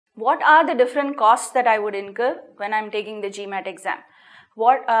what are the different costs that I would incur when I'm taking the GMAT exam?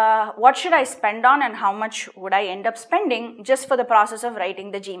 What should I spend on and how much would I end up spending just for the process of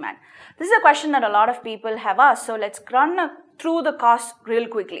writing the GMAT? This is a question that a lot of people have asked, so let's run through the costs real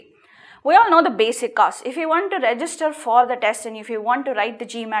quickly. We all know the basic costs. If you want to register for the test and if you want to write the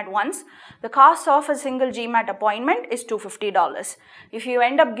GMAT once, the cost of a single GMAT appointment is $250. If you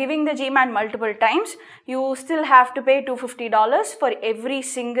end up giving the GMAT multiple times, you still have to pay $250 for every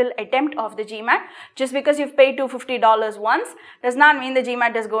single attempt of the GMAT. Just because you've paid $250 once does not mean the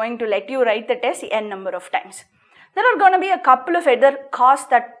GMAT is going to let you write the test n number of times. There are going to be a couple of other costs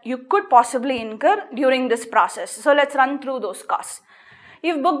that you could possibly incur during this process. So let's run through those costs.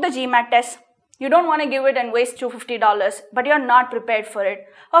 You've booked the GMAT test, you don't want to give it and waste $250, but you're not prepared for it,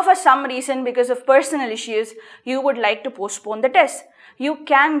 or for some reason because of personal issues, you would like to postpone the test. You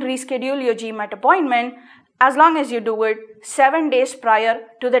can reschedule your GMAT appointment as long as you do it 7 days prior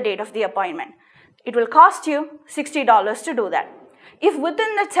to the date of the appointment. It will cost you $60 to do that. If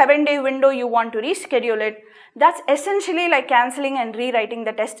within that 7-day window you want to reschedule it, that's essentially like cancelling and rewriting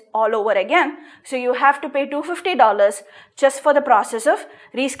the test all over again. So you have to pay $250 just for the process of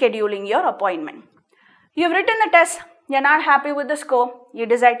rescheduling your appointment. You've written the test, you're not happy with the score, you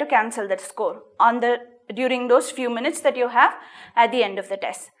decide to cancel that score during those few minutes that you have at the end of the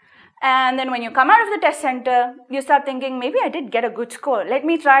test. And then when you come out of the test center, you start thinking, maybe I did get a good score, let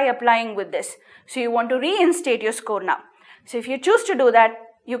me try applying with this. So you want to reinstate your score now. So if you choose to do that,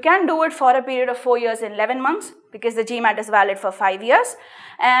 you can do it for a period of 4 years and 11 months because the GMAT is valid for 5 years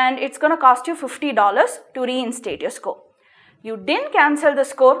and it's going to cost you $50 to reinstate your score. You didn't cancel the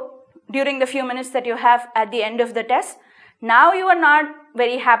score during the few minutes that you have at the end of the test. Now you are not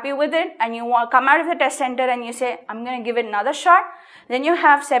very happy with it and you want to come out of the test center and you say, I'm going to give it another shot. Then you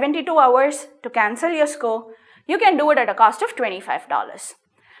have 72 hours to cancel your score. You can do it at a cost of $25.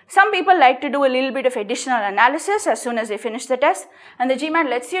 Some people like to do a little bit of additional analysis as soon as they finish the test, and the GMAT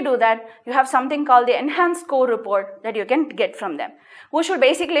lets you do that. You have something called the enhanced score report that you can get from them, which will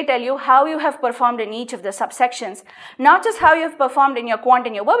basically tell you how you have performed in each of the subsections, not just how you have performed in your quant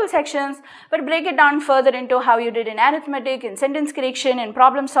and your verbal sections, but break it down further into how you did in arithmetic, in sentence correction, in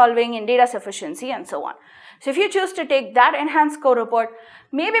problem solving, in data sufficiency, and so on. So if you choose to take that enhanced score report,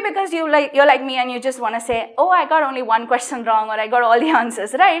 maybe because you're like me and you just want to say, oh, I got only one question wrong or I got all the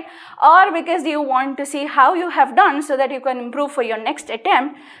answers right, or because you want to see how you have done so that you can improve for your next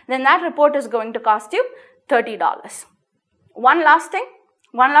attempt, then that report is going to cost you $30. One last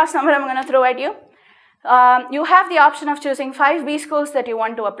number I'm going to throw at you. You have the option of choosing 5 B schools that you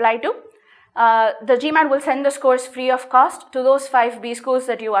want to apply to. The GMAT will send the scores free of cost to those 5 B schools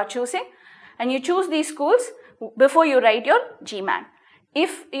that you are choosing. And you choose these schools before you write your GMAT.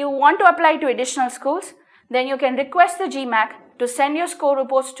 If you want to apply to additional schools, then you can request the GMAT to send your score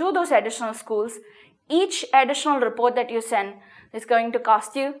reports to those additional schools. Each additional report that you send is going to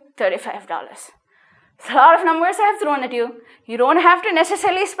cost you $35. It's a lot of numbers I have thrown at you. You don't have to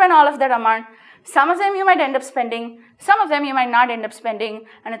necessarily spend all of that amount. Some of them you might end up spending, some of them you might not end up spending,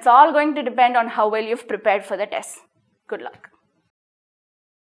 and it's all going to depend on how well you've prepared for the test. Good luck.